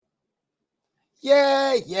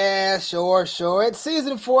Yeah, sure. It's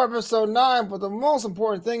season 4, episode 9, but the most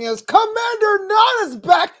important thing is Commander None is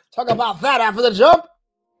back. Talk about that after the jump.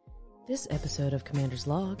 This episode of Commander's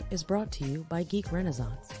Log is brought to you by Geek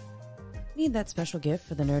Renaissance. Need that special gift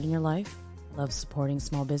for the nerd in your life? Love supporting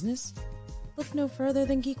small business? Look no further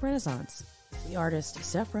than Geek Renaissance. The artist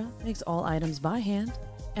Sephra makes all items by hand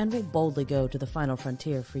and will boldly go to the final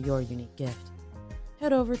frontier for your unique gift.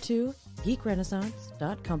 Head over to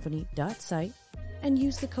geekrenaissance.company.site and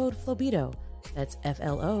use the code FLOBITO, that's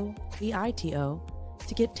FLOBITO,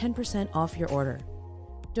 to get 10% off your order.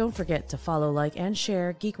 Don't forget to follow, like, and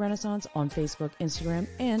share Geek Renaissance on Facebook, Instagram,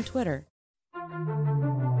 and Twitter.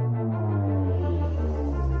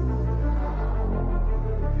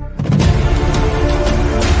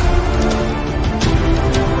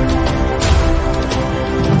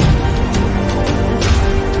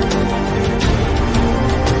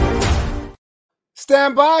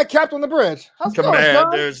 Stand by, Captain on the bridge. How's it going,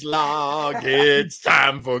 Commander's Log. It's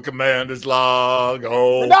time for Commander's Log.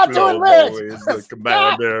 Oh, We're not doing lyrics. is the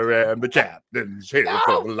commander and the captain's here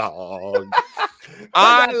for the log.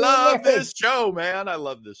 I love this show, man. I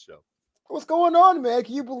love this show. What's going on, man?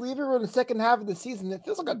 Can you believe it? We're in the second half of the season. It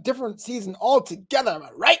feels like a different season altogether, am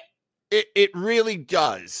I right? It really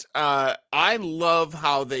does. I love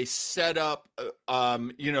how they set up,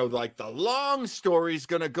 like the long story's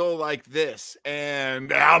going to go like this. And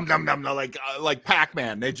like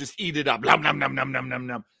Pac-Man, they just eat it up. Nom, nom, nom, nom, nom, nom,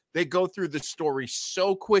 nom. They go through the story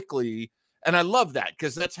so quickly. And I love that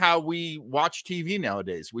because that's how we watch TV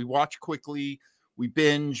nowadays. We watch quickly. We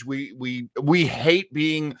binge. We hate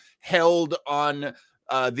being held on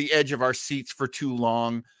the edge of our seats for too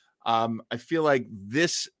long. I feel like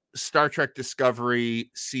this Star Trek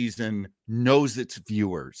Discovery season knows its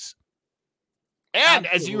viewers. And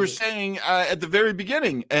Absolutely. As you were saying at the very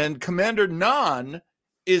beginning, and Commander Nhan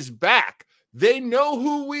is back. They know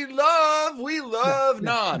who we love. We love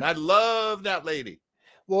Nhan. I love that lady.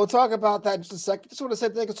 We'll talk about that in just a second. Just want to say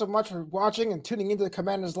thank you so much for watching and tuning into the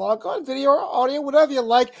Commander's Log on video or audio, whatever you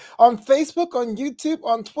like, on Facebook, on YouTube,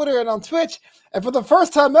 on Twitter, and on Twitch. And for the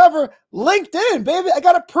first time ever, LinkedIn, baby. I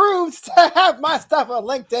got approved to have my stuff on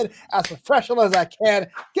LinkedIn as professional as I can.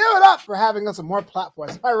 Give it up for having us on more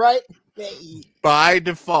platforms. Am I right? Hey. By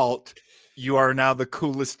default, you are now the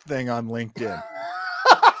coolest thing on LinkedIn.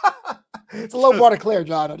 It's a low bar to clear,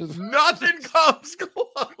 John. Nothing comes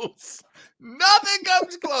close. Nothing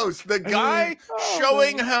comes close. The guy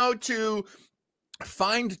showing how to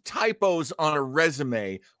find typos on a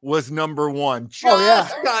resume was number one.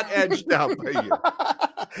 Just got edged out by you.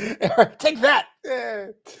 Take that.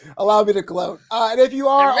 Allow me to gloat. And if you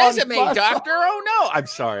are a resume doctor, oh no. I'm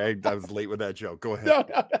sorry. I was late with that joke. Go ahead. No.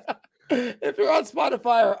 If you're on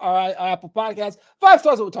Spotify or Apple Podcasts, 5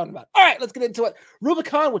 stars what we're talking about. All right, let's get into it.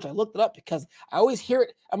 Rubicon, which I looked it up because I always hear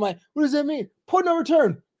it. I'm like, what does that mean? Point no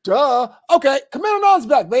return. Duh. Okay, Commander Nhan's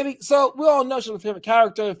back, baby. So we all know she's my favorite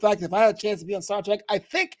character. In fact, if I had a chance to be on Star Trek, I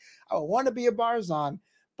think I would want to be a Barzan.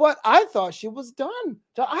 But I thought she was done.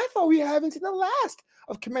 I thought we haven't seen the last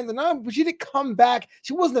of Commander Nhan, but she didn't come back.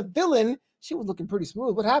 She wasn't a villain. She was looking pretty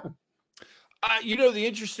smooth. What happened? The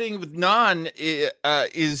interesting with Nhan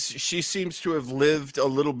is she seems to have lived a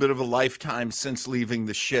little bit of a lifetime since leaving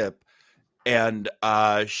the ship. And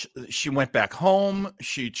she went back home.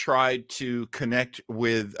 She tried to connect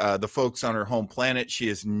with the folks on her home planet. She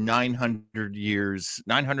is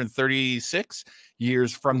 936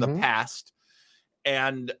 years from the past.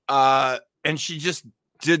 And she just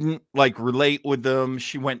didn't relate with them.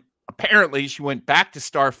 She went back to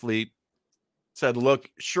Starfleet, said, look,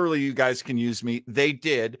 surely you guys can use me. They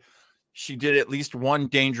did. She did at least one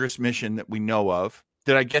dangerous mission that we know of.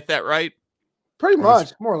 Did I get that right? Pretty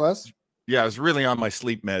much, more or less. Yeah, I was really on my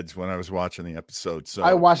sleep meds when I was watching the episode. So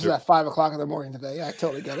I watched it at 5:00 in the morning today. Yeah, I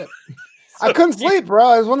totally get it. I couldn't sleep,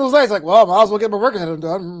 bro. It was one of those nights like, well, I might as well get my work ahead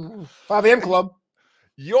done. 5 a.m. club.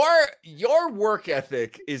 Your work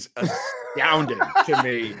ethic is astounding to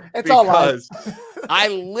me. It's all right. I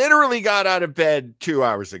literally got out of bed 2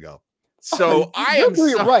 hours ago. So You're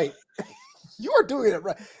doing it right. You are doing it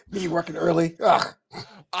right. Me working early. Ugh.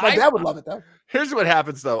 My dad would love it, though. Here's what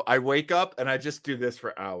happens, though. I wake up and I just do this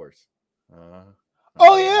for hours.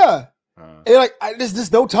 Yeah. And there's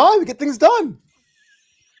just no time to get things done.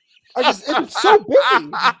 It's so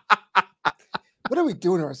busy. What are we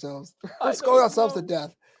doing to ourselves? Let's go ourselves to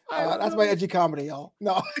death. That's my edgy comedy, y'all.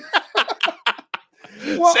 No.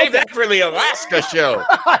 Well, Save okay. that for the Alaska show.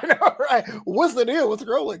 I know, right? What's the deal? What's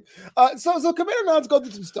rolling? So Commander Non's going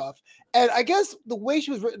through some stuff, and I guess the way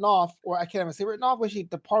she was written off, or I can't even say written off, when she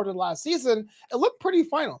departed last season, it looked pretty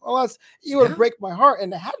final. Unless you would break my heart,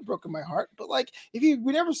 and it had broken my heart. But like, if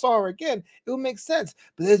we never saw her again, it would make sense.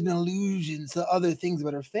 But there's been allusions to other things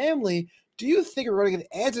about her family. Do you think we're going to get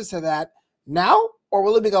answers to that now, or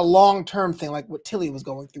will it be a long-term thing like what Tilly was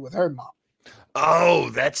going through with her mom? Oh,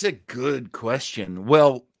 that's a good question.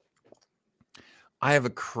 Well, I have a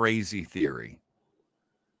crazy theory.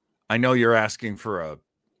 I know you're asking for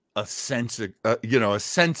a sense of, a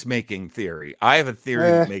sense-making theory. I have a theory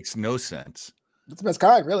that makes no sense. It's the best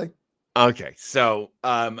kind, really. Okay, so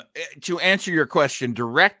to answer your question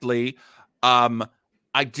directly,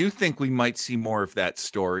 I do think we might see more of that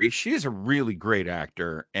story. She is a really great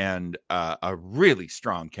actor and a really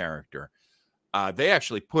strong character. They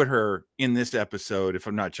actually put her in this episode, if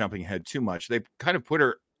I'm not jumping ahead too much, they kind of put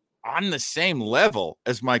her on the same level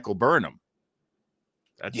as Michael Burnham.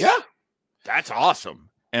 That's awesome.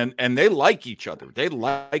 And they like each other. They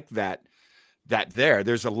like that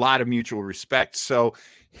there's a lot of mutual respect. So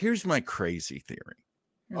here's my crazy theory.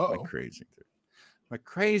 My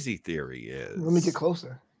crazy theory is... Let me get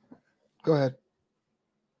closer. Go ahead.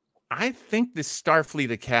 I think the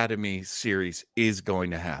Starfleet Academy series is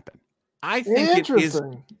going to happen. I think it is.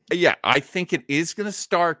 Yeah, I think it is going to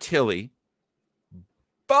star Tilly.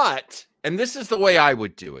 But, and this is the way I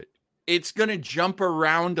would do it, it's going to jump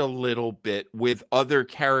around a little bit with other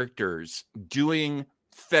characters doing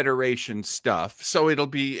Federation stuff. So it'll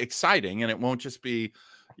be exciting and it won't just be,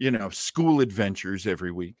 school adventures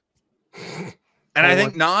every week. And I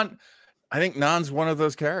think Non's one of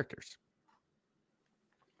those characters.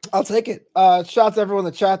 I'll take it. Shouts to everyone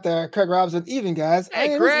in the chat there. Craig Robinson, even guys.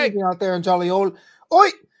 Hey, Craig. Out there in jolly old. Oi!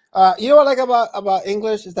 You know what I like about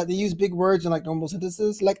English is that they use big words in like normal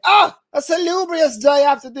sentences. Like, a salubrious day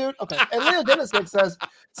afternoon. Okay. And Leo Dennis says,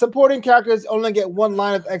 supporting characters only get one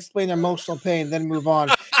line of explain emotional pain, then move on.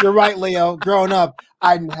 You're right, Leo. Growing up,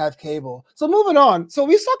 I didn't have cable. So moving on. So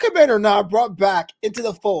we saw Commander Na brought back into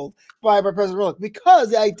the fold by President Rolik because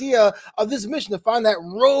the idea of this mission to find that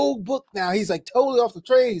rogue book now, he's like totally off the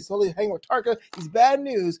train. He's totally hanging with Tarka. He's bad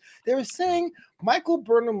news. They were saying Michael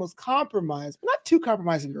Burnham was compromised, but not too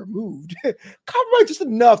compromised to be removed. Compromised just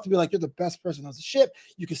enough to be like, you're the best person on the ship.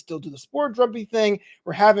 You can still do the spore drumpy thing.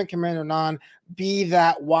 We're having Commander Non be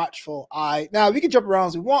that watchful eye. Now, we can jump around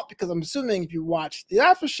as we want because I'm assuming if you watch the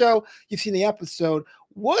after show, you've seen the episode.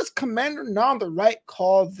 Was Commander Non the right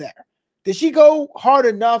call there? Did she go hard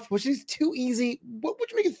enough? Was she too easy? What would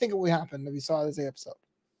you make you think of what happened that we saw this episode?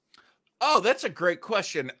 Oh, that's a great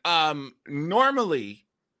question. Normally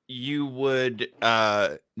you would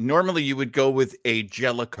go with a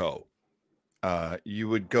Jellicoe. You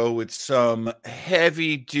would go with some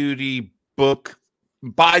heavy duty book,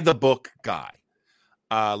 by the book guy,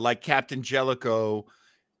 like Captain Jellicoe.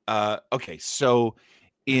 Okay, so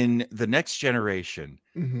in The Next Generation,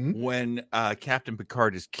 when Captain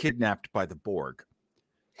Picard is kidnapped by the Borg,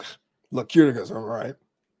 look, you're all right.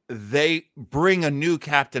 They bring a new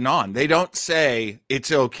captain on. They don't say,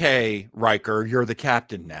 it's okay, Riker, you're the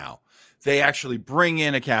captain now. They actually bring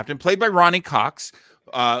in a captain played by Ronnie Cox,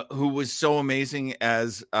 who was so amazing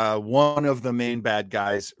as one of the main bad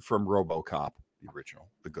guys from RoboCop, the original,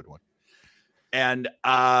 the good one. And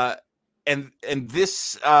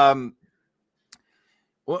this,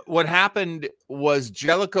 what happened was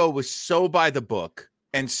Jellicoe was so by the book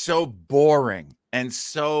and so boring and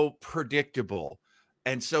so predictable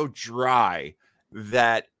and so dry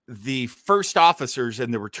that the first officers,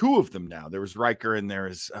 and there were two of them now, there was Riker and there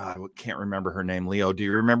is, I can't remember her name. Leo, do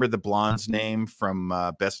you remember the blonde's name from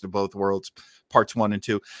Best of Both Worlds, parts 1 and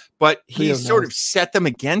 2? But he sort of set them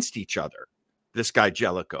against each other, this guy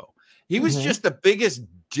Jellicoe. He was just the biggest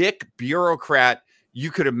dick bureaucrat you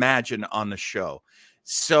could imagine on the show.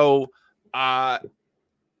 So what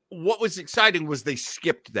was exciting was they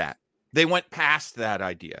skipped that. They went past that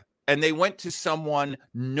idea. And they went to someone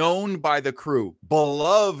known by the crew,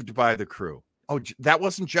 beloved by the crew. Oh, that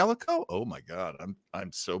wasn't Jellicoe? Oh my God,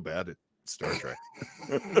 I'm so bad at Star Trek.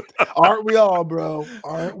 Aren't we all, bro?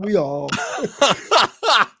 Aren't we all?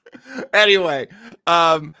 Anyway,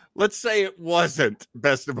 let's say it wasn't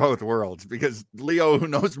Best of Both Worlds, because Leo, who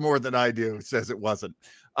knows more than I do, says it wasn't.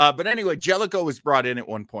 But anyway, Jellicoe was brought in at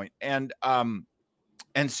one point, and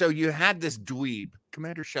so you had this dweeb.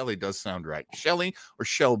 Commander Shelley does sound right. Shelley or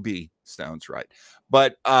Shelby sounds right.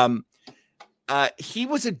 But he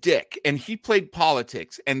was a dick and he played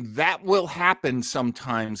politics. And that will happen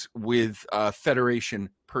sometimes with Federation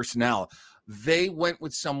personnel. They went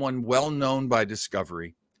with someone well known by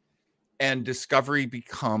Discovery. and Discovery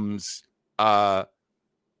becomes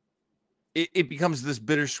it becomes this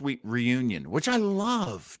bittersweet reunion, which I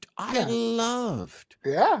loved. I loved.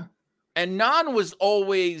 Yeah. And Nan was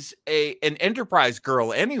always an Enterprise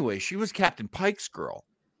girl anyway. She was Captain Pike's girl.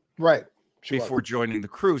 Right. Before joining the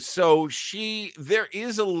crew. So there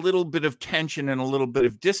is a little bit of tension and a little bit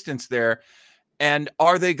of distance there. And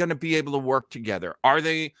are they going to be able to work together? Are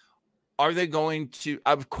they going to,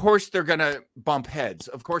 of course they're going to bump heads.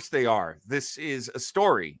 Of course they are. This is a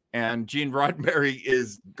story and Gene Roddenberry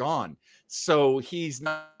is gone. So he's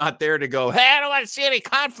not there to go, hey, I don't want to see any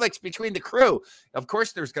conflicts between the crew. Of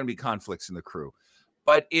course there's going to be conflicts in the crew.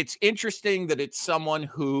 But it's interesting that it's someone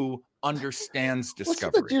who understands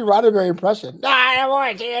Discovery. What's the Gene Roddenberry impression? No, I don't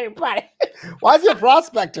want to see anybody. Why is he a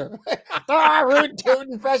prospector? Root,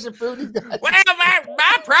 tootin', freshin' food. Well,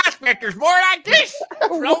 my prospector's more like this.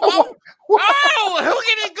 Oh, who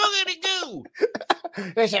gonna go?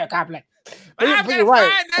 There's a conflict. I'm gonna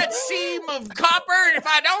find that seam of copper, and if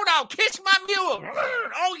I don't, I'll kiss my mule.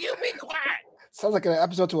 Oh, you be quiet. Sounds like an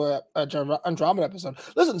episode to a Andromeda episode.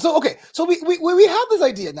 Listen, so we have this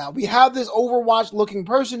idea now. We have this Overwatch looking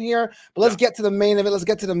person here, but let's get to the main of it. Let's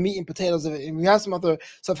get to the meat and potatoes of it. And we have some other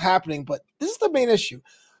stuff happening, but this is the main issue.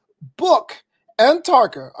 Book and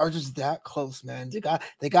Tarka are just that close, man. They got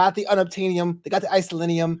the unobtainium, they got the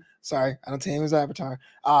isolinium. Sorry, unobtainium is Avatar.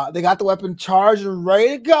 They got the weapon charged and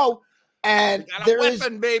ready to go. And they got a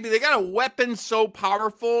weapon, baby. They got a weapon so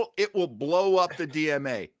powerful it will blow up the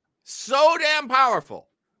DMA. So damn powerful.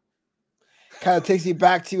 Kind of takes you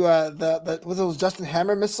back to the those Justin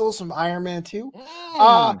Hammer missiles from Iron Man 2.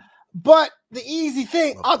 But the easy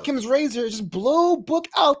thing, Occam's razor just blew Book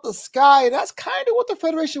out the sky. And that's kind of what the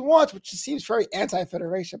Federation wants, which seems very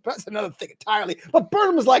anti-Federation. But that's another thing entirely. But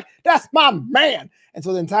Burnham was like, that's my man. And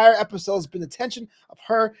so the entire episode has been the tension of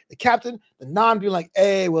her, the captain, the Nan being like,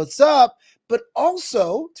 hey, what's up? But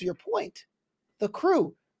also, to your point, the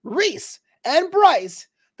crew, Reese and Bryce,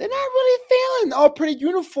 they're not really feeling all pretty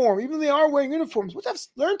uniform, even though they are wearing uniforms, which I've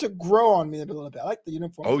learned to grow on me a little bit. I like the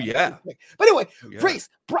uniform. Oh, yeah. But anyway, Reese,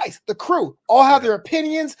 Bryce, the crew all have their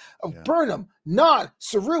opinions of Burnham, Nan,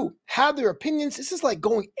 Saru have their opinions. This is like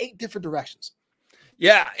going 8 different directions.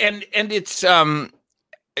 Yeah, and it's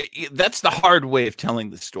that's the hard way of telling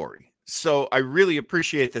the story. So I really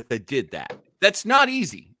appreciate that they did that. That's not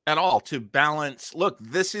easy at all to balance. Look,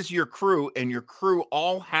 this is your crew, and your crew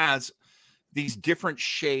all has these different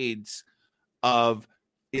shades of,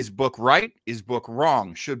 is Book right? Is Book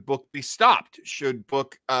wrong? Should Book be stopped? Should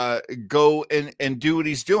Book go and do what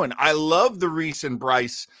he's doing? I love the Reese and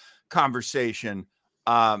Bryce conversation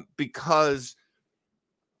because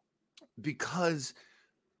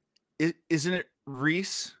isn't it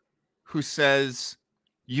Reese who says,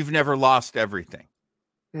 you've never lost everything.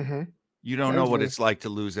 Mm-hmm. You don't know what it's like to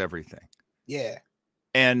lose everything. Yeah.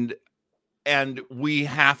 And we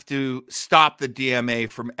have to stop the DMA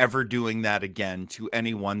from ever doing that again to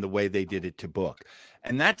anyone the way they did it to Book.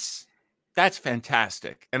 And that's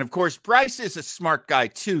fantastic. And of course, Bryce is a smart guy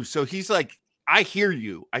too. So he's like, I hear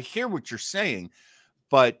you. I hear what you're saying,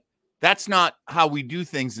 but that's not how we do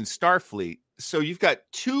things in Starfleet. So you've got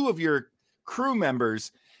 2 of your crew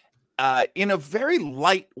members in a very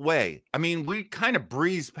light way. I mean, we kind of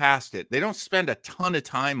breeze past it. They don't spend a ton of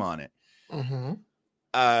time on it. Mm-hmm.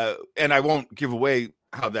 And I won't give away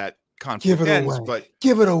how that conflict ends, but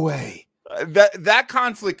give it away. That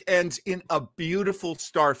conflict ends in a beautiful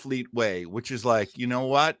Starfleet way, which is like, you know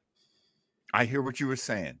what? I hear what you were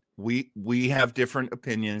saying. We have different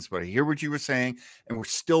opinions, but I hear what you were saying, and we're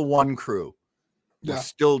still one crew. We're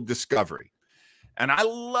still Discovery. And I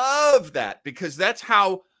love that because that's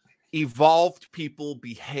how evolved people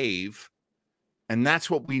behave. And that's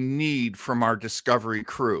what we need from our Discovery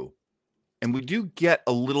crew. And we do get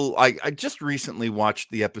a little, I just recently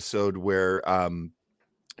watched the episode where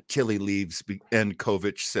Tilly leaves and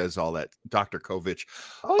Kovich says all that, Dr. Kovich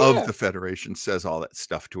of the Federation says all that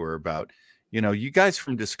stuff to her about, you guys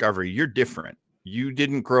from Discovery, you're different. You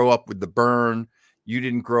didn't grow up with the burn. You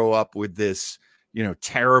didn't grow up with this,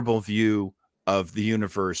 terrible view of the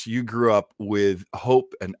universe. You grew up with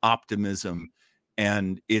hope and optimism.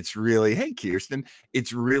 And it's really, hey, Kirsten,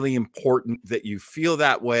 it's really important that you feel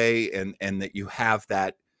that way and that you have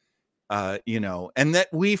that, and that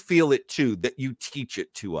we feel it too, that you teach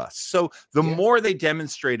it to us. So the more they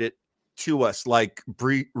demonstrate it to us, like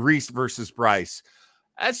Reese versus Bryce,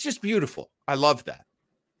 that's just beautiful. I love that.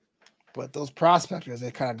 But those prospectors,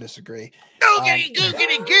 they kind of disagree. Googity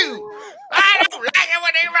goo. I don't like it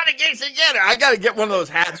when they run against together. I got to get one of those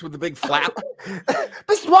hats with the big flap.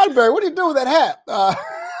 Mr. Roddenberry, what are you doing with that hat?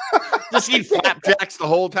 Just eat flapjacks the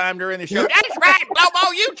whole time during the show. That's right,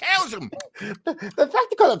 Bobo. You tells him. The fact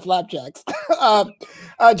they call it flapjacks.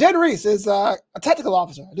 Jen Reese is a technical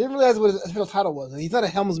officer. I didn't realize what his official title was. He's not a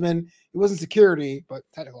helmsman. He wasn't security, but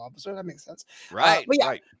technical officer. That makes sense. Right.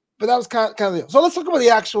 Right. But that was kind of the deal. So let's talk about the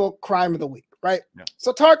actual crime of the week, right? Yeah.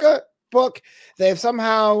 So Tarka, Book, they've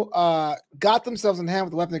somehow got themselves in hand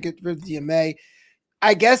with the weapon to get rid of the DMA.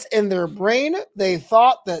 I guess in their brain, they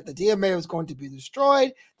thought that the DMA was going to be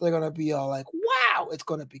destroyed. They're going to be all like, wow, it's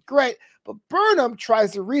going to be great. But Burnham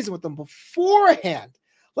tries to reason with them beforehand.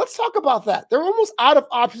 Let's talk about that. They're almost out of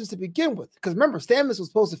options to begin with. Because remember, Stamets was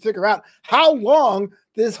supposed to figure out how long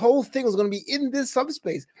this whole thing was going to be in this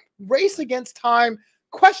subspace. Race against time.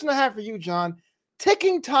 Question I have for you, John.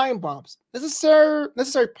 Ticking time bombs.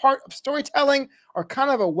 Necessary part of storytelling or kind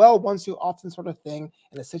of a once too often sort of thing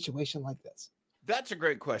in a situation like this? That's a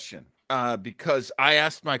great question, because I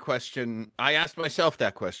asked myself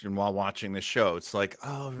that question while watching the show. It's like,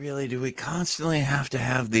 oh, really? Do we constantly have to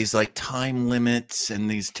have these like time limits and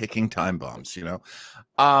these ticking time bombs?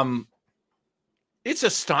 It's a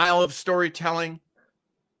style of storytelling.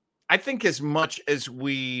 I think as much as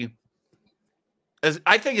we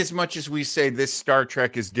say this Star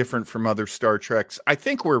Trek is different from other Star Treks, I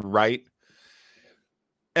think we're right,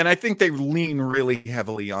 and I think they lean really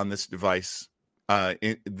heavily on this device.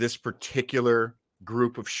 In this particular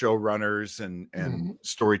group of showrunners and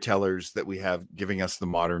storytellers that we have giving us the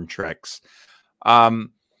modern Treks. But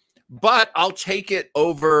I'll take it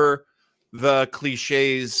over the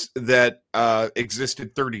cliches that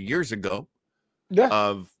existed 30 years ago. Yeah.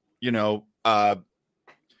 Of,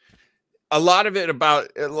 a lot of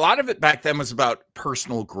it back then was about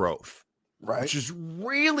personal growth. Right. Which is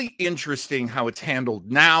really interesting how it's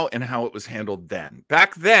handled now and how it was handled then.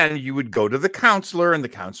 Back then, you would go to the counselor and the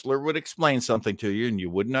counselor would explain something to you and you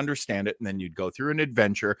wouldn't understand it. And then you'd go through an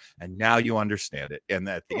adventure and now you understand it. And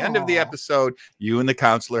at the end of the episode, you and the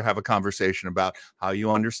counselor have a conversation about how you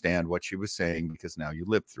understand what she was saying because now you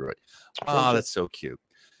lived through it. Oh, that's so cute.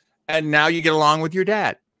 And now you get along with your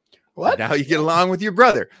dad. What? Now you get along with your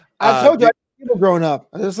brother. I told you, people growing up.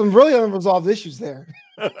 There's some really unresolved issues there.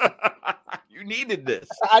 You needed this.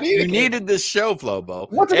 You needed this show, Flobo.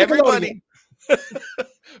 Everybody.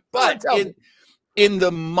 But in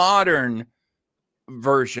the modern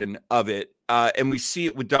version of it, and we see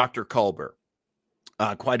it with Dr. Culber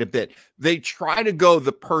quite a bit, they try to go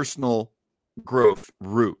the personal growth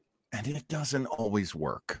route, and it doesn't always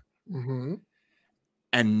work. Mm-hmm.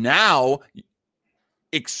 And now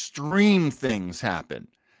extreme things happen.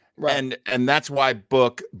 Right. And that's why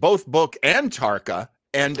both Book and Tarka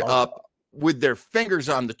end up with their fingers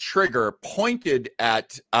on the trigger pointed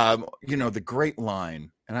at the great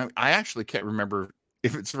line. And I actually can't remember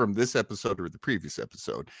if it's from this episode or the previous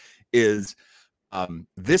episode, is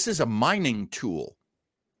this is a mining tool,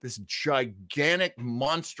 this gigantic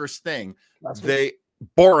monstrous thing.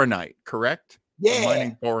 Boronite, correct? Yeah.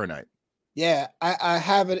 Mining boronite. Yeah, I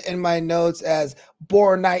have it in my notes as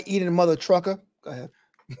boronite eating mother trucker. Go ahead.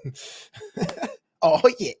 Oh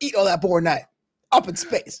yeah, eat all that boronite up in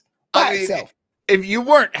space by itself. If you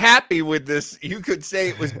weren't happy with this, you could say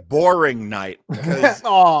it was boring night. Because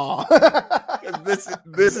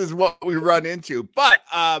this is what we run into. But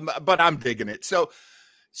I'm digging it.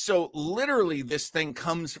 So literally, this thing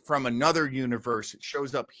comes from another universe. It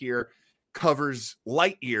shows up here, covers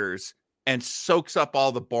light years, and soaks up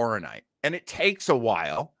all the boronite. And it takes a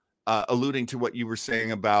while, alluding to what you were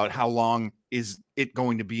saying about how long is it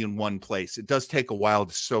going to be in one place. It does take a while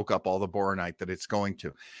to soak up all the boronite that it's going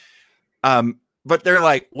to. But they're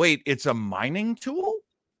like, wait, it's a mining tool?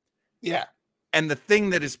 Yeah. And the thing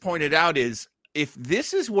that is pointed out is, if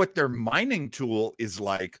this is what their mining tool is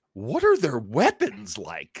like, what are their weapons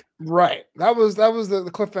like? Right. That was the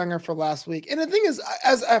cliffhanger for last week. And the thing is,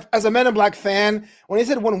 as a Men in Black fan, when he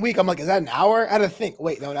said 1 week, I'm like, is that an hour? I had to think,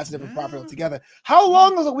 wait, no, that's a different property altogether. How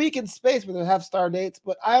long is a week in space where they have star dates?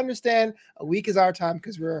 But I understand a week is our time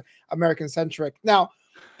because we're American centric. Now,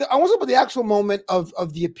 I want to talk about the actual moment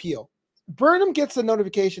of the appeal. Burnham gets a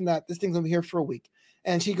notification that this thing's gonna be here for a week.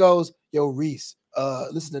 And she goes, yo, Reese,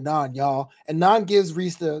 listen to Nan, y'all. And Nan gives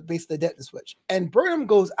Reese basically the detonate switch. And Burnham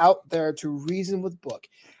goes out there to reason with Book.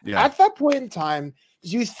 Yeah. At that point in time,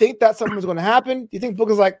 did you think that something was going to happen? Do you think Book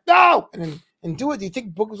is like, no, and do it? Do you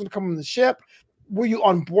think Book was going to come on the ship? Were you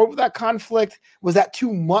on board with that conflict? Was that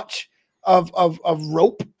too much of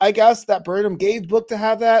rope, I guess, that Burnham gave Book to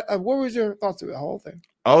have that? What was your thoughts of the whole thing?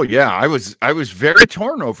 Oh yeah, I was very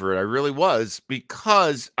torn over it. I really was,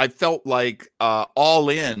 because I felt like All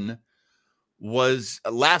In was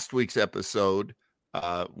last week's episode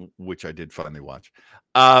which I did finally watch.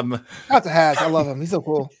 Out to Has. I love him. He's so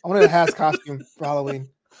cool. I wanted a Has costume for Halloween.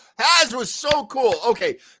 Has was so cool.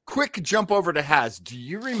 Okay, quick jump over to Has. Do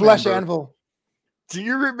you remember Flesh Anvil? Do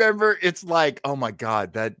you remember? It's like, oh my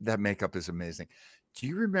god, that makeup is amazing. Do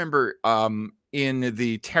you remember in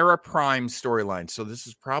the Terra Prime storyline? So this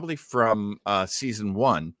is probably from season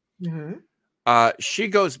 1. She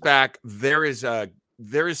goes back. There is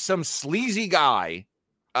some sleazy guy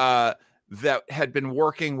that had been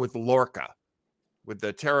working with Lorca, with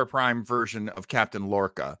the Terra Prime version of Captain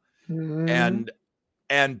Lorca, and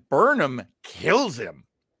Burnham kills him.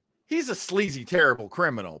 He's a sleazy, terrible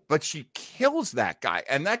criminal, but she kills that guy,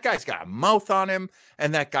 and that guy's got a mouth on him,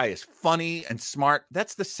 and that guy is funny and smart.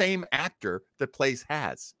 That's the same actor that plays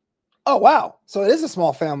Has. Oh wow! So it is a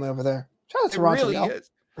small family over there. Shout out to Ron really Chanel. is.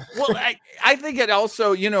 Well, I think it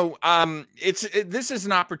also, this is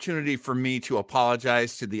an opportunity for me to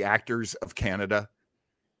apologize to the actors of Canada,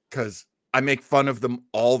 because I make fun of them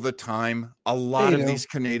all the time. A lot of these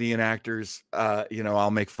Canadian actors, I'll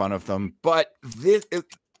make fun of them, but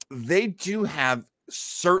they do have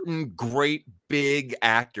certain great big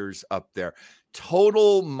actors up there,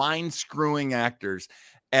 total mind screwing actors.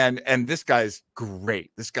 And this guy's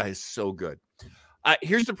great. This guy is so good.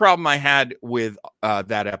 Here's the problem I had with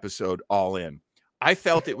that episode, All In. I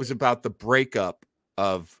felt it was about the breakup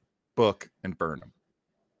of Book and Burnham,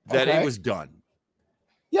 that it was done.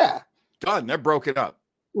 Yeah. Done. They're broken up.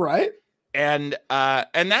 Right. And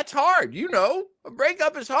that's hard. A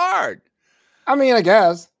breakup is hard. I mean, I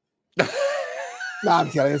guess. No, I'm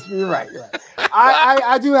kidding. You're right.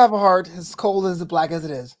 I do have a heart as cold as black as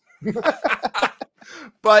it is.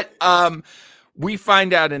 But we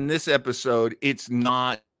find out in this episode it's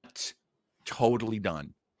not totally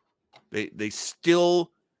done. They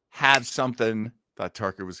still have something. Thought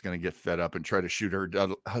Tarka was going to get fed up and try to shoot her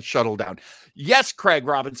shuttle down. Yes, Craig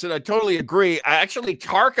Robinson, I totally agree. Actually,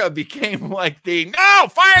 Tarka became like no,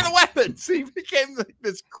 fire the weapons. He became like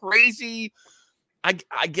this crazy.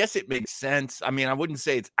 I guess it makes sense. I mean, I wouldn't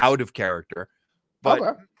say it's out of character, but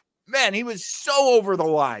man, he was so over the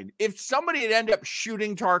line. If somebody had ended up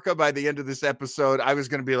shooting Tarka by the end of this episode, I was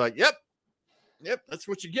going to be like, yep, that's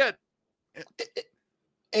what you get.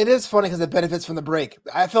 It is funny because it benefits from the break.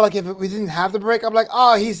 I feel like if we didn't have the break, I'm like,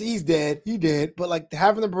 oh, he's dead. He did. But like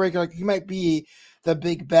having the break, like he might be the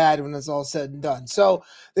big bad when it's all said and done. So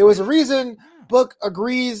there was a reason Book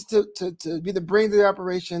agrees to be the brains of the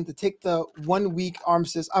operation, to take the 1 week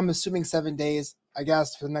armistice. I'm assuming 7 days, I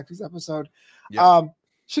guess, for the next week's episode. Yep.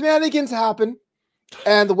 Shenanigans happen,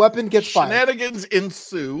 and the weapon gets fired. Shenanigans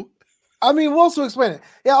ensue. I mean, we'll also explain it.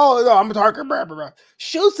 Yeah, oh, no, I'm a Tarka, blah, blah, blah.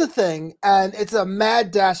 Shoots the thing, and it's a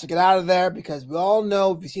mad dash to get out of there, because we all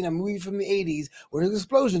know, if you've seen a movie from the 80s, when there's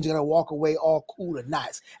explosions, you're going to walk away all cool and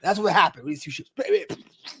nice. And that's what happened with these two ships.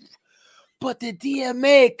 But the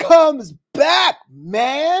DMA comes back,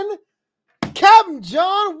 man. Captain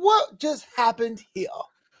John, what just happened here?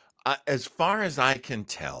 As far as I can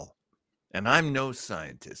tell, and I'm no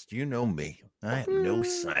scientist, you know me, I am no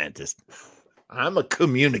scientist. I'm a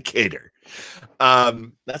communicator.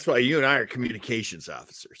 That's why you and I are communications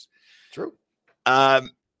officers. True. I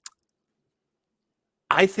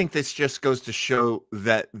think this just goes to show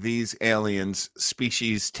that these aliens,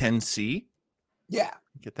 species 10C. Yeah.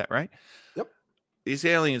 Get that right? Yep. These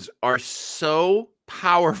aliens are so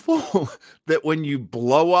powerful that when you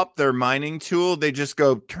blow up their mining tool, they just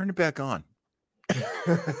go, turn it back on.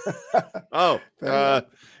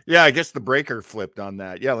 Yeah, I guess the breaker flipped on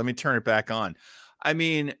that. Yeah, let me turn it back on. I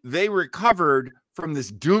mean, they recovered from this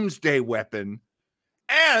doomsday weapon,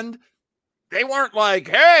 and they weren't like,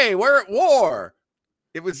 hey, we're at war.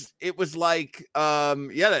 It was like,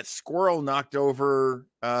 that squirrel knocked over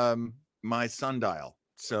my sundial.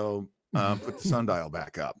 So put the sundial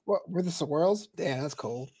back up. What, were the squirrels? Damn, that's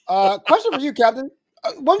cool. Question for you, Captain.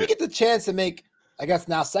 When we get the chance to make, I guess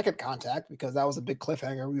now, second contact, because that was a big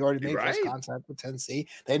cliffhanger. We already made first contact with 10C.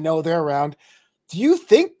 They know they're around. Do you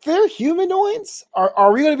think they're humanoids?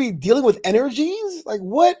 Are we going to be dealing with energies? Like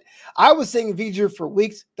what? I was saying V'ger for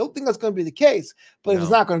weeks. Don't think that's going to be the case. But if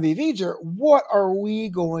it's not going to be V'ger, what are we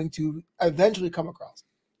going to eventually come across?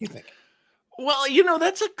 You think? Well,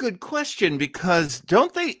 that's a good question, because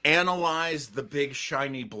don't they analyze the big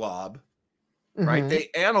shiny blob? Right? They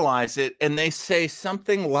analyze it and they say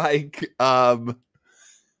something like,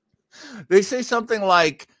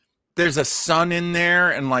 there's a sun in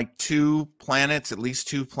there and like at least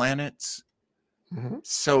two planets.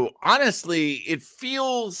 So honestly, it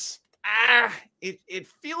feels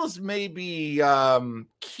maybe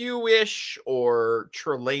Q-ish or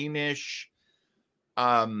Trelane-ish.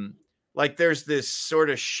 Like there's this sort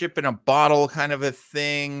of ship in a bottle kind of a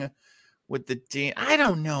thing with the dean. I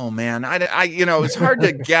don't know, man. I it's hard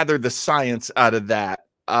to gather the science out of that.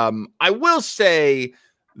 I will say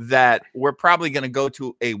that we're probably going to go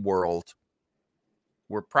to a world.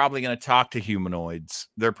 We're probably going to talk to humanoids.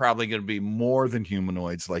 They're probably going to be more than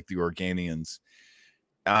humanoids like the Organians.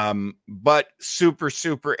 But super,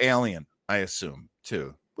 super alien, I assume,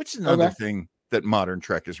 too. Which is another thing that modern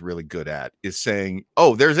Trek is really good at, is saying,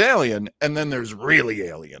 oh, there's alien, and then there's really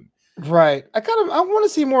alien. Right. I want to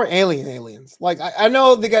see more aliens. Like I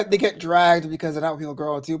know they get dragged because of how people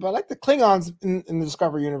grow into, but I like the Klingons in the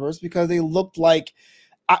Discovery universe because they looked like,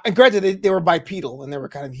 and granted they were bipedal and they were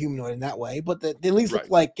kind of humanoid in that way, but they at least looked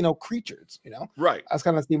like, creatures, Right. I was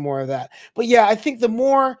kind of see more of that. But yeah, I think the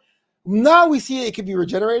more now we see it could be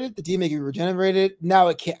regenerated, the DNA can be regenerated. Now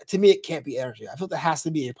it can't be energy. I feel there has to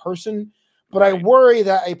be a person, but I worry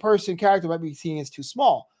that a person character might be seen as too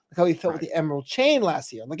small. Like how we felt with the Emerald Chain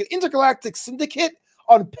last year. Like an intergalactic syndicate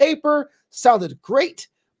on paper sounded great,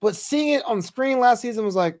 but seeing it on screen last season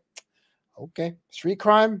was like, okay, street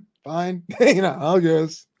crime, fine. I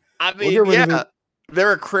guess. I mean,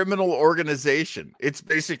 they're a criminal organization. It's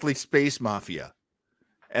basically space mafia.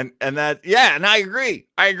 And that, and I agree.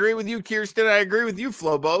 I agree with you, Kirsten. I agree with you,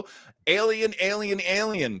 Flobo.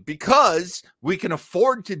 Alien, because we can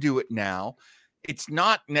afford to do it now. It's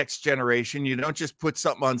not Next Generation. You don't just put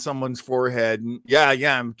something on someone's forehead and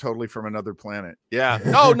I'm totally from another planet. Yeah.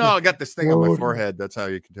 No, I got this thing on my forehead. That's how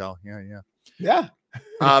you can tell. Yeah.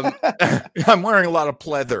 I'm wearing a lot of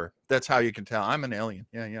pleather. That's how you can tell. I'm an alien.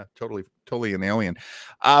 Yeah. Totally an alien.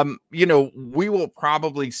 We will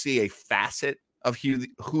probably see a facet of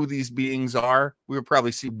who these beings are. We will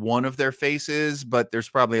probably see one of their faces, but there's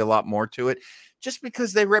probably a lot more to it just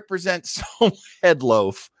because they represent so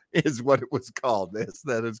headloaf. Is what it was called.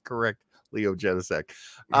 That is correct, Leo Genesek.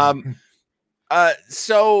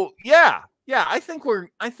 So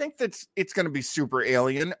I think it's going to be super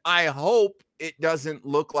alien. I hope it doesn't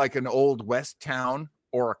look like an old West town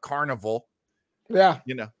or a carnival. Yeah,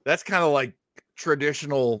 that's kind of like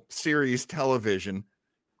traditional series television.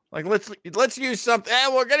 Like let's use something.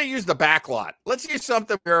 We're going to use the back lot. Let's use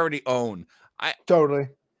something we already own. Totally.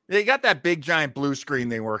 They got that big giant blue screen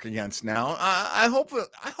they work against now. I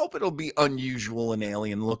hope it'll be unusual and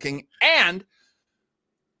alien looking, and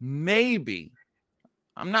maybe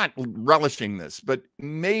I'm not relishing this, but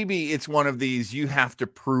maybe it's one of these you have to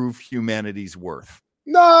prove humanity's worth.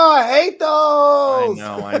 No, I hate those.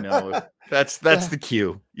 I know. That's the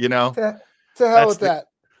cue, To hell with that.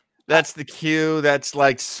 That's the cue. That's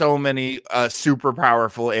like so many super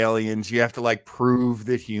powerful aliens. You have to prove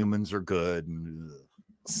that humans are good.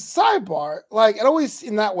 Sidebar, it always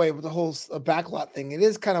in that way with the whole backlot thing. It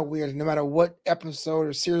is kind of weird. No matter what episode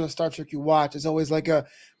or series of Star Trek you watch, it's always we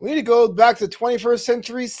need to go back to 21st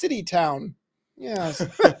century city town. Yes.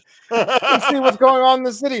 Let's see what's going on in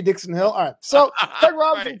the city, Dixon Hill. All right. So Craig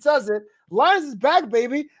Robinson says it. Linus is back,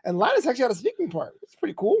 baby. And Linus actually had a speaking part. It's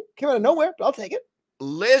pretty cool. Came out of nowhere, but I'll take it.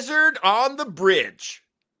 Lizard on the bridge.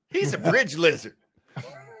 He's a bridge lizard.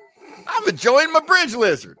 I'm enjoying my bridge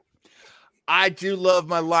lizard. I do love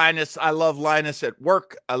my Linus. I love Linus at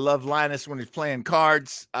work. I love Linus when he's playing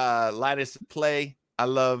cards. Linus at play. I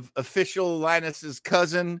love official Linus's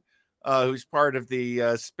cousin, who's part of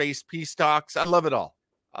the space peace talks. I love it all.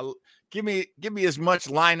 Give me as much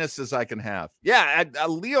Linus as I can have. Yeah,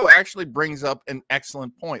 Leo actually brings up an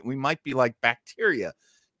excellent point. We might be like bacteria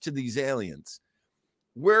to these aliens.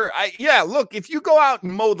 Look, if you go out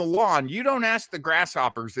and mow the lawn, you don't ask the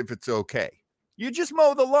grasshoppers if it's okay. You just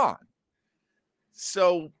mow the lawn.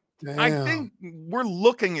 So damn. I think we're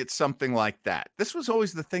looking at something like that. This was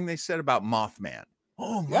always the thing they said about Mothman.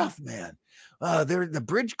 Oh, Mothman. The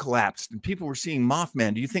bridge collapsed and people were seeing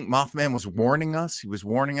Mothman. Do you think Mothman was warning us? He was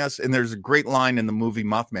warning us. And there's a great line in the movie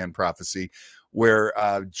Mothman Prophecy where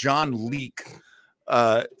John Leake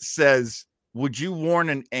says, would you warn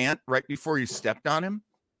an ant right before you stepped on him?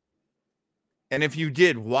 And if you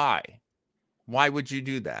did, why? Why would you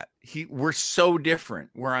do that? We're so different.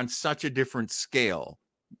 We're on such a different scale.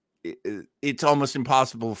 It's almost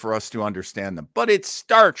impossible for us to understand them. But it's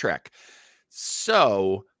Star Trek.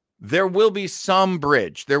 So there will be some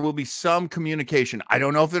bridge. There will be some communication. I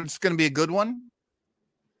don't know if it's going to be a good one.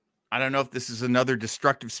 I don't know if this is another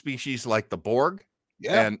destructive species like the Borg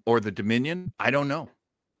or the Dominion. I don't know.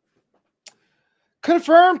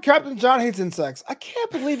 Confirmed, Captain John hates insects. I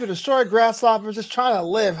can't believe you destroyed grasshoppers just trying to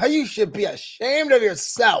live. How you should be ashamed of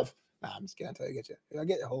yourself. Nah, I'm just kidding. I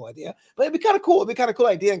get the whole idea. But it'd be kind of cool. It'd be kind of cool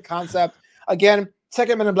idea and concept. Again,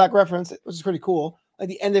 second Men in Black reference, which is pretty cool. like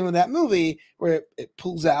the ending of that movie where it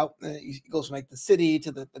pulls out, and it goes from like the city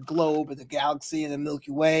to the globe and the galaxy and the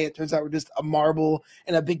Milky Way. It turns out we're just a marble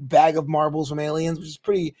and a big bag of marbles from aliens, which is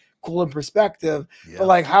pretty cool in perspective. Yeah. But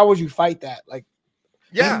like, how would you fight that? Like,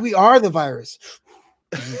 Yeah. maybe we are the virus.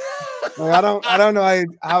 Like, I don't know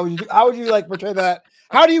how would you like portray that?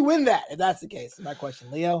 How do you win that if that's the case? My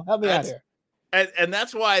question, Leo, help me out here. And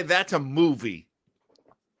that's why that's a movie,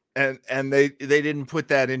 and they didn't put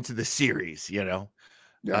that into the series, you know,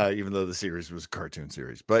 even though the series was a cartoon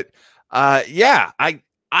series. But yeah, I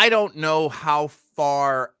don't know how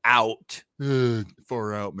far out, man.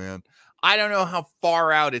 I don't know how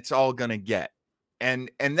far out it's all gonna get,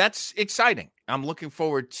 and that's exciting. I'm looking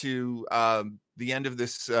forward to the end of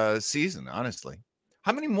this season. Honestly,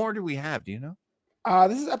 how many more do we have? Do you know?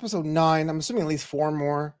 This is episode 9. I'm assuming at least 4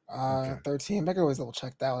 more. Okay. 13. I can always double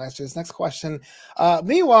check that one. Actually, this next question.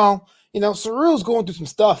 Meanwhile, Saru's going through some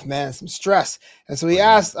stuff, man, some stress. And so he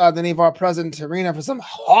asked the Ni'Var president, T'Rina, for some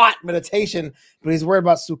hot meditation, but he's worried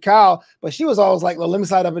about Su'Kal. But she was always like, let me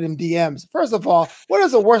slide up in them DMs. First of all, what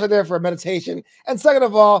is the worst idea for a meditation? And second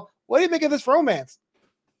of all, what do you make of this romance?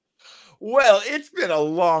 Well, it's been a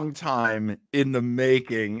long time in the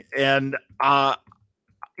making. And, I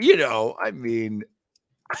mean,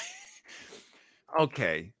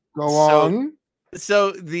 okay. Go on.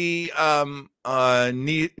 So the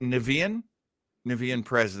Nevian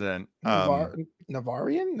president,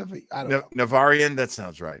 Navarian? I don't know. Navarian, that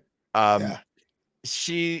sounds right. Yeah.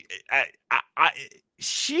 She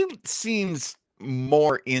seems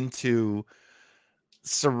more into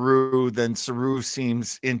Saru than Saru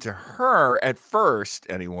seems into her at first,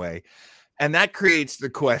 anyway. And that creates the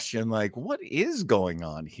question, like, what is going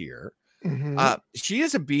on here? Mm-hmm. She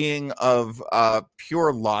is a being of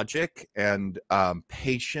pure logic and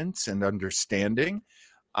patience and understanding.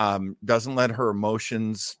 Doesn't let her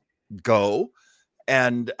emotions go.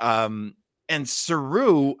 And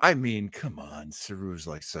Saru, I mean, come on. Saru's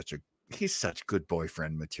like he's such good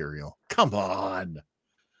boyfriend material. Come on.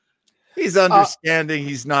 He's understanding.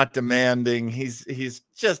 He's not demanding. He's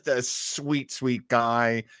just a sweet, sweet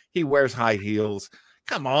guy. He wears high heels.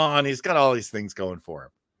 Come on. He's got all these things going for him.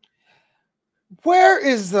 Where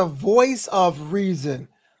is the voice of reason?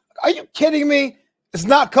 Are you kidding me? It's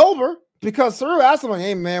not Culber, because Saru asked him,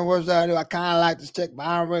 hey, man, what's that? I kind of like this chick, but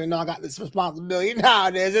I don't really know I got this responsibility. You know how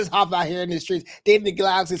it is. Just hop out here in the streets. Dating the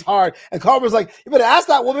galaxy is hard. And Culber's like, you better ask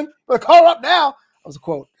that woman. You better call her up now. That was a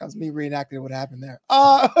quote. That was me reenacting what happened there.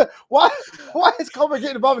 Why is Culber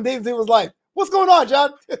getting involved in David Steven's life? What's going on,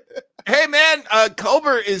 John? Hey, man,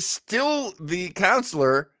 Culber is still the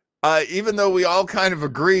counselor, even though we all kind of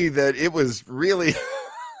agree that it was really...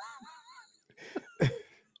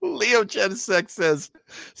 Leo Genesek says,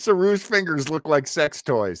 Saru's fingers look like sex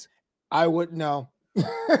toys. I wouldn't know.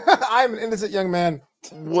 I'm an innocent young man.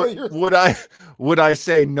 Would I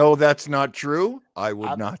say no, that's not true? I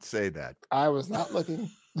would not say that. I was not looking.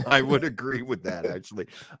 I would agree with that, actually.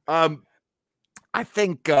 I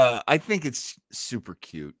think it's super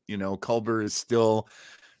cute. Culber is still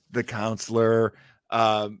the counselor.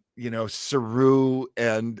 Saru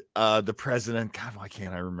and the president. God, why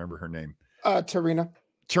can't I remember her name? T'Rina.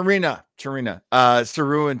 Saru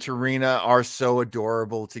and T'Rina are so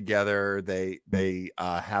adorable together. They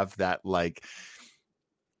have that, like,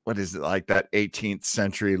 what is it, like that 18th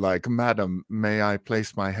century, like, madam, may I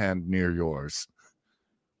place my hand near yours?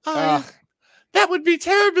 That would be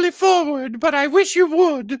terribly forward, but I wish you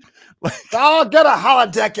would. Oh, get a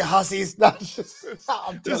holodeck, you hussies. This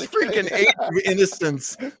freaking age of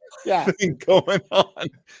innocence thing going on.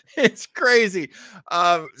 It's crazy.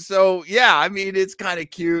 So yeah, I mean, it's kind of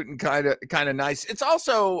cute and kind of nice. It's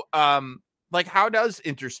also like, how does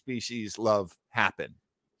interspecies love happen?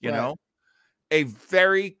 You know, a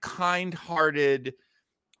very kind-hearted,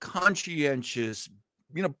 conscientious,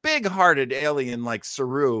 big-hearted alien like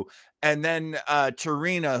Saru, and then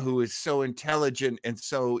T'Rina, who is so intelligent and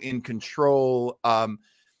so in control.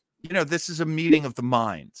 This is a meeting of the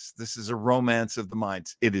minds. This is a romance of the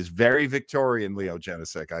minds. It is very Victorian, Leo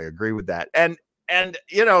Genesek. I agree with that. And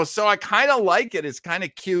so I kind of like it. It's kind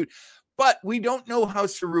of cute. But we don't know how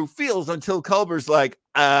Saru feels until Culber's like,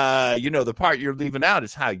 the part you're leaving out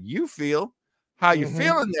is how you feel. How you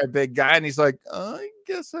feeling there, big guy? And he's like, I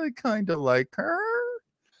guess I kind of like her.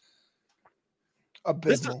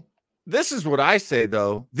 Abysmal. This is what I say,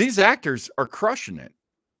 though. These actors are crushing it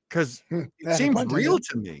because it seems real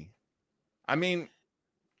to me. I mean,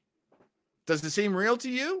 does it seem real to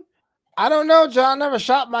you? I don't know, John. I never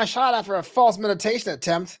shot my shot after a false meditation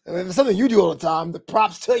attempt. If it's something you do all the time, the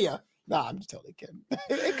props to you. Nah, I'm just totally kidding.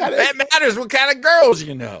 It matters what kind of girls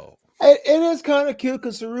you know. It is kind of cute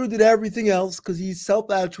because Saru did everything else because he's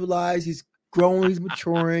self-actualized, he's growing, he's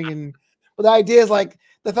maturing, but the idea is like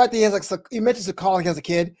the fact that he has like he mentions a call like as a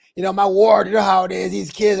kid. My ward, you know how it is. These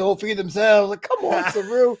kids will feed themselves. Like, come on,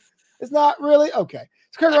 Saru. It's not really okay.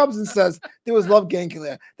 So Craig Robinson says there was love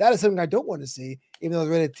ganglia. That is something I don't want to see, even though it's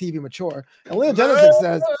rated TV mature. And Leah Genesis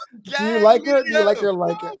says, "Do you like it? Do you like it or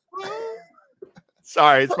like it?"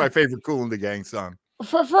 Sorry, it's my favorite Kool and the Gang song.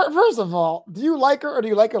 First of all, do you like her or do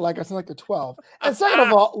you like her like I sound like you're 12? And second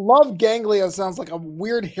of all, Love Ganglia sounds like a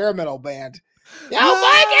weird hair metal band. Yo,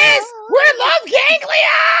 Vegas, we're Love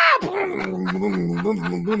Ganglia.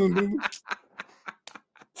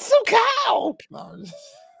 So cow.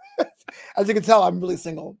 As you can tell, I'm really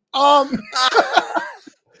single.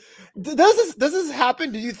 Does this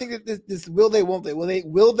happen? Do you think that this will they, won't they?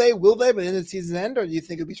 Will they, by the end of the season's end, or do you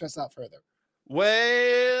think it'll be stressed out further?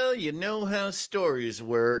 Well, you know how stories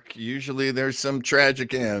work. Usually there's some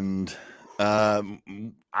tragic end.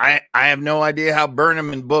 I have no idea how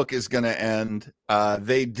Burnham and Book is going to end.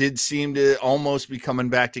 They did seem to almost be coming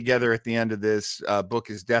back together at the end of this. Book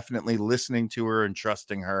is definitely listening to her and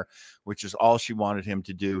trusting her, which is all she wanted him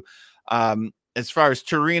to do. As far as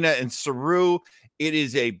Tarina and Saru, it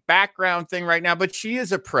is a background thing right now, but she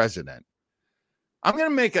is a president. I'm going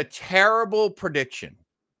to make a terrible prediction.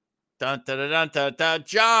 Dun, dun, dun, dun, dun,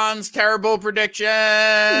 John's terrible prediction. You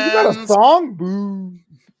got a song? Boo.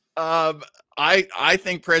 I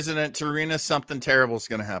think President Tarina, something terrible is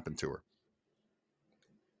going to happen to her.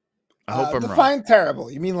 I hope I'm wrong. Define terrible.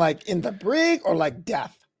 You mean like in the brig or like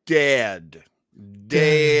death? Dead.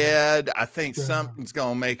 I think something's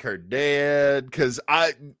going to make her dead because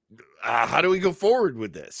how do we go forward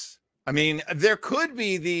with this? I mean, there could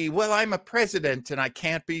be I'm a president and I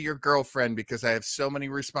can't be your girlfriend because I have so many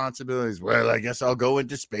responsibilities. Well, I guess I'll go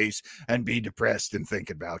into space and be depressed and think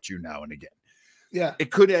about you now and again. Yeah. It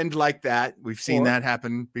could end like that. We've seen that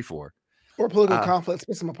happen before. Or political conflict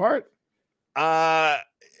splits them apart.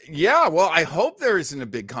 Yeah, well, I hope there isn't a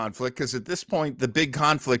big conflict because at this point, the big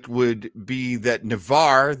conflict would be that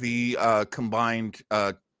Navarre, the combined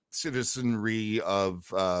citizenry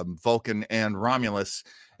of Vulcan and Romulus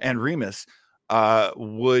and Remus,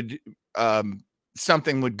 would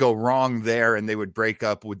something would go wrong there and they would break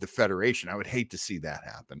up with the Federation. I would hate to see that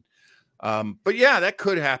happen. But yeah, that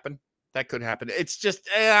could happen. It's just,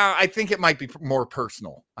 I think it might be more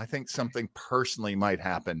personal. I think something personally might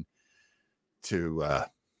happen to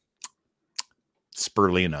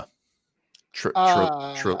Spurlina.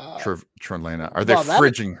 Trelena. Are they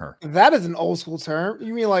fridging her? That is an old school term.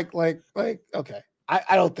 You mean like okay.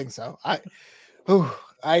 I don't think so. I'm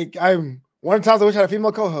one of the times I wish I had a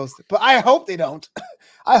female co-host, but I hope they don't.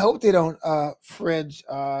 I hope they don't fridge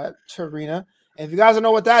Tarina. And if you guys don't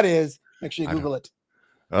know what that is, make sure you Google it.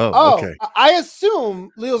 Oh, okay. I assume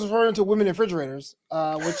Leo's referring to women refrigerators,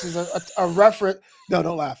 which is a reference. No,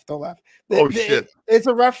 don't laugh. Shit. It's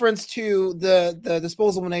a reference to the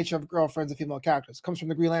disposable nature of girlfriends and female characters. It comes from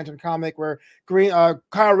the Green Lantern comic where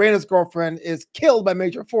Kyle Rayner's girlfriend is killed by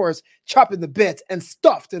Major Force, chopped into bits, and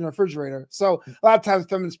stuffed in a refrigerator. So a lot of times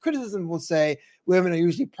feminist criticism will say women are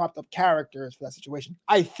usually propped up characters for that situation.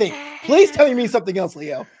 I think. Please tell me something else,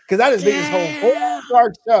 Leo, because that is making this whole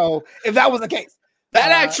dark show if that was the case.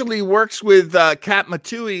 That actually works with Kat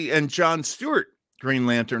Matui and John Stewart, Green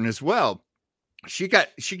Lantern, as well. She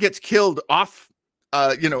gets killed off,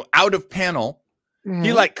 out of panel. Mm-hmm.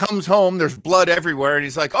 He comes home. There's blood everywhere, and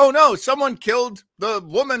he's like, "Oh no, someone killed the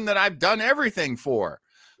woman that I've done everything for."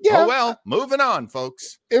 Yeah. Oh well, moving on,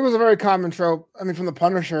 folks. It was a very common trope. I mean, from the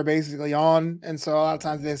Punisher, basically on, and so a lot of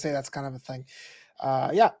times they say that's kind of a thing.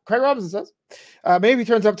 Craig Robinson says. Maybe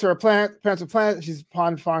turns up to her parents' planet. She's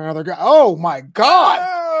pond farming another guy. Oh my God!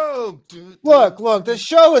 Oh, look. The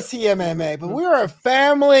show is CMMA, but we are a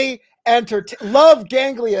family love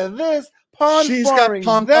ganglia. This pond farming. She's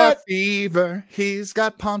got pond fever. He's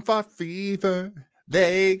got pond fever.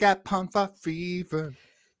 They got pond fever.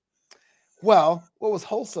 Well, what was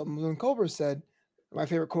wholesome when Culber said, my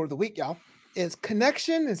favorite quote of the week, y'all, is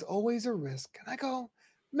connection is always a risk. And I go,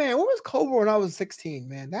 man, where was Culber when I was 16?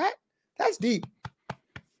 Man, that's deep.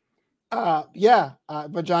 But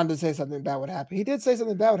John did say something bad would happen. He did say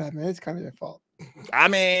something bad would happen. It's kind of your fault. I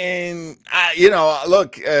mean,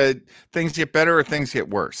 look, things get better or things get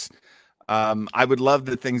worse. I would love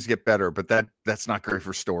that things get better, but that's not great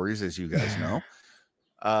for stories, as you guys know.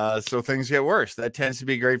 So things get worse. That tends to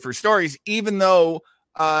be great for stories, even though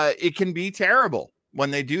it can be terrible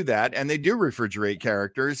when they do that, and they do refrigerate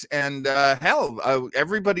characters. And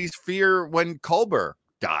everybody's fear when Culber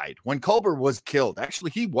died, when Culber was killed.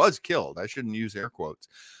 Actually, he was killed. I shouldn't use air quotes.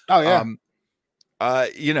 Oh yeah.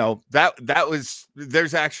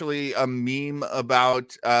 there's actually a meme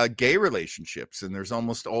about gay relationships, and there's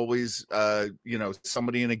almost always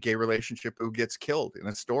somebody in a gay relationship who gets killed in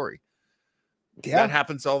a story. Yeah. That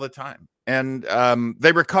happens all the time. And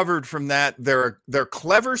they recovered from that. They're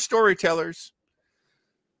clever storytellers.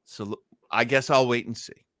 So I guess I'll wait and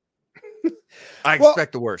see. I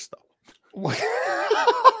expect the worst, though.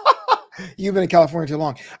 You've been in California too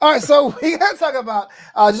long. All right, so we got to talk about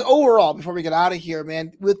just overall before we get out of here,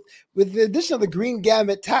 man. With the addition of the Green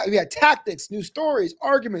Gamut, we had tactics, new stories,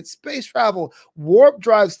 arguments, space travel, warp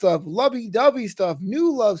drive stuff, lovey-dovey stuff,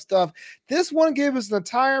 new love stuff. This one gave us an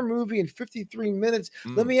entire movie in 53 minutes.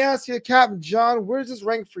 Let me ask you, Captain John, where does this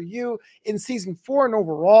rank for you in season 4 and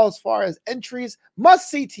overall as far as entries,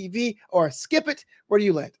 must-see TV, or skip it? Where do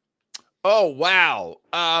you land? Oh, wow.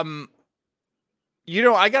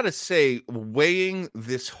 I got to say, weighing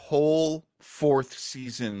this whole 4th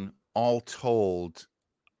season all told,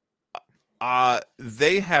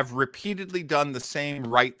 they have repeatedly done the same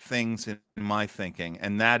right things in my thinking.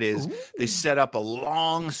 And that is they set up a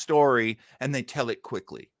long story and they tell it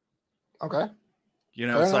quickly. Okay.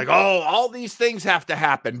 It's like, all these things have to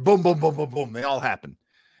happen. Boom, boom, boom, boom, boom. They all happen.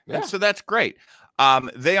 Yeah. And so that's great.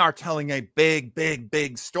 They are telling a big, big,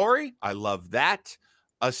 big story. I love that.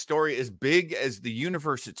 A story as big as the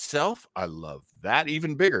universe itself. I love that.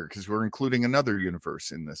 Even bigger because we're including another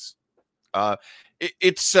universe in this.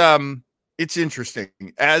 It's interesting.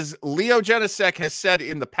 As Leo Genesek has said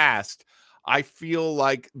in the past, I feel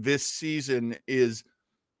like this season is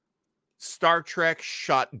Star Trek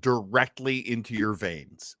shot directly into your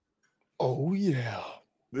veins. Oh, yeah.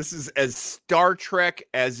 This is as Star Trek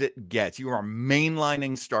as it gets. You are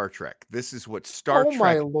mainlining Star Trek. This is what Star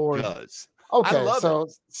Trek does. Okay, so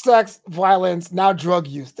sex, violence, now drug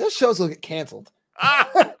use. This show's gonna get canceled.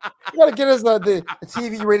 You gotta get us the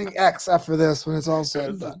TV rating X after this when it's all said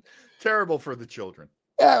and done. Terrible for the children.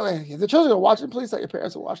 Yeah, if the children are watching, please tell your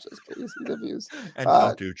parents to watch this, please. These views. And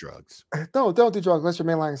don't do drugs. Don't do drugs unless you're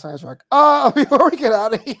mainlining science rock. Before we get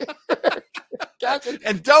out of here.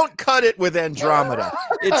 And don't cut it with Andromeda.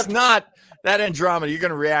 It's not that Andromeda. You're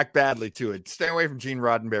gonna react badly to it. Stay away from Gene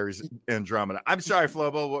Roddenberry's Andromeda. I'm sorry,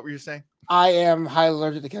 Flobo. What were you saying? I am highly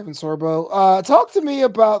allergic to Kevin Sorbo. Talk to me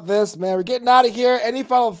about this, man. We're getting out of here. Any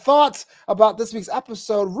final thoughts about this week's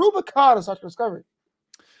episode? Rubicon of Star Trek Discovery.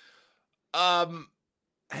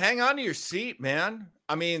 Hang on to your seat, man.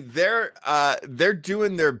 I mean, they're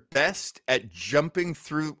doing their best at jumping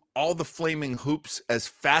through all the flaming hoops as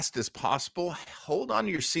fast as possible. Hold on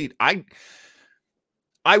to your seat. I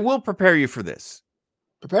will prepare you for this.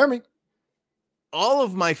 Prepare me. All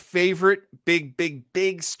of my favorite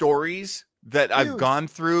big stories that I've gone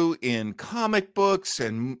through in comic books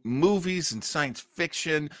and movies and science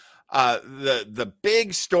fiction, the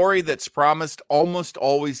big story that's promised almost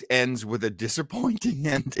always ends with a disappointing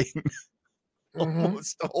ending.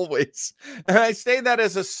 Almost always. And I say that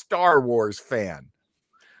as a Star Wars fan.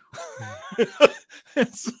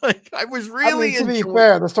 It's like I was really to be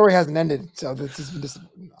fair, the story hasn't ended, so this is just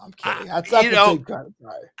I'm kidding. That's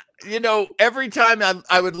every time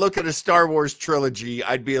I would look at a Star Wars trilogy,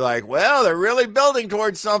 I'd be like, well, they're really building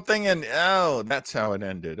towards something, and that's how it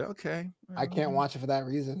ended. Okay. I can't watch it for that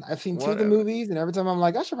reason. I've seen 2 of the movies, and every time I'm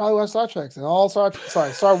like, I should probably watch Star Trek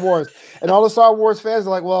and Star Wars. And all the Star Wars fans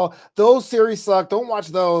are like, well, those series suck. Don't watch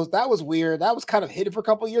those. That was weird. That was kind of hidden for a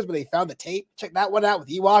couple of years, but they found the tape. Check that one out with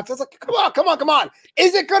Ewoks. I was like, come on.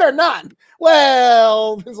 Is it good or not?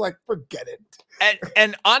 Well, it's like, forget it.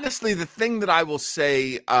 And honestly, the thing that I will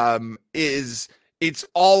say is it's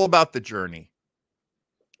all about the journey.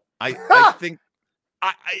 I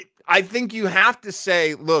think you have to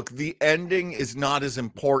say, look, the ending is not as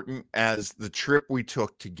important as the trip we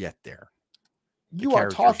took to get there. You are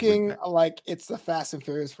talking like it's the Fast and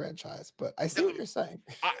Furious franchise, but I see what you're saying.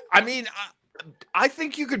 I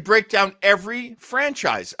think you could break down every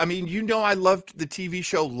franchise. I mean, I loved the TV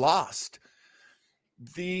show Lost.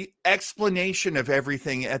 The explanation of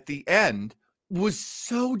everything at the end was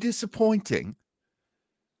so disappointing.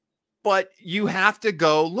 But you have to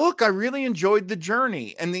go, look, I really enjoyed the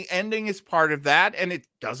journey. And the ending is part of that. And it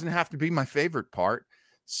doesn't have to be my favorite part.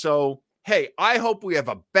 So, hey, I hope we have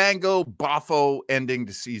a bango, boffo ending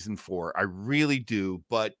to season 4. I really do.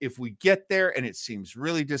 But if we get there and it seems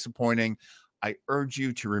really disappointing, I urge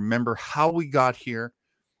you to remember how we got here.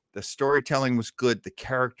 The storytelling was good. The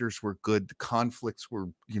characters were good. The conflicts were,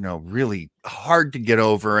 really hard to get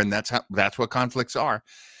over. And that's what conflicts are.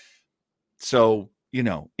 So,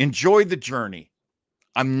 enjoy the journey.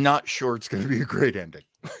 I'm not sure it's going to be a great ending.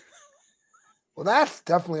 Well, that's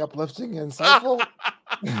definitely uplifting and insightful.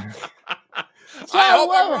 I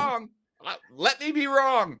hope I'm wrong. Let me be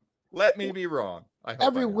wrong. Let me be wrong.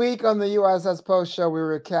 Every week on the USS Post show, we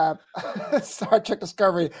recap Star Trek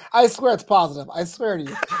Discovery. I swear it's positive. I swear to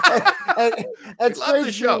you. And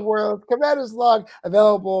Strange New World Commander's Log,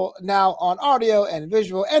 available now on audio and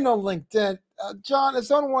visual and on LinkedIn. John, if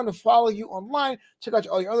someone wanted to follow you online, check out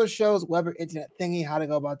all your other shows, Weber Internet Thingy, how to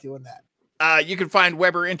go about doing that. You can find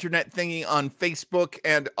Weber Internet Thingy on Facebook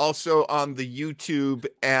and also on the YouTube,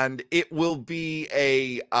 and it will be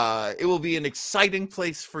an exciting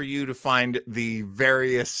place for you to find the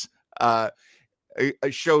various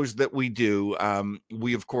shows that we do.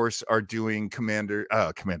 We of course are doing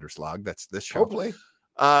Commander's Log. That's this show. Hopefully,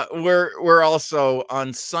 we're also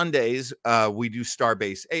on Sundays. We do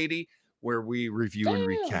Starbase 80, where we review and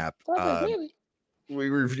recap. We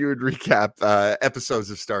review and recap episodes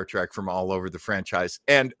of Star Trek from all over the franchise.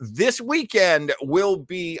 And this weekend will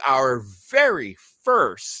be our very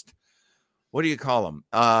first, what do you call them?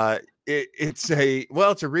 It's a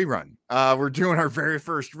rerun. We're doing our very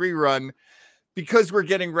first rerun because we're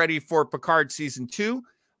getting ready for Picard Season 2.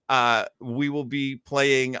 We will be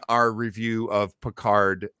playing our review of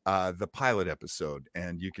Picard, the pilot episode,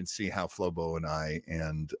 and you can see how Flobo and I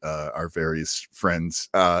and our various friends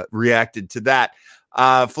reacted to that.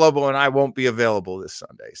 Flobo and I won't be available this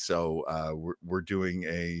Sunday, so we're doing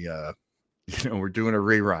a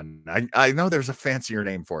rerun. I know there's a fancier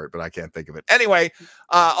name for it, but I can't think of it. Anyway,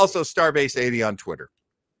 also Starbase 80 on Twitter.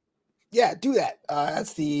 Yeah, do that.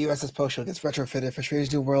 That's the USS Post show. Gets retrofitted for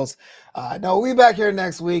Strange New Worlds. No, we'll be back here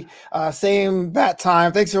next week. Same bat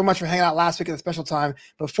time. Thanks so much for hanging out last week at the special time.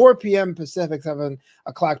 But 4 p.m. Pacific, 7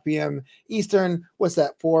 o'clock p.m. Eastern. What's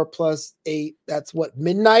that? 4 plus 8. That's what,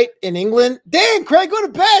 midnight in England? Dang, Craig, go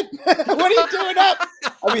to bed. What are you doing up?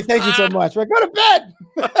 I mean, thank you so much. Right, go to bed.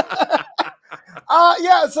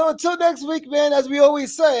 So until next week, man, as we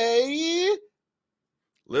always say,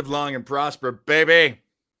 live long and prosper, baby.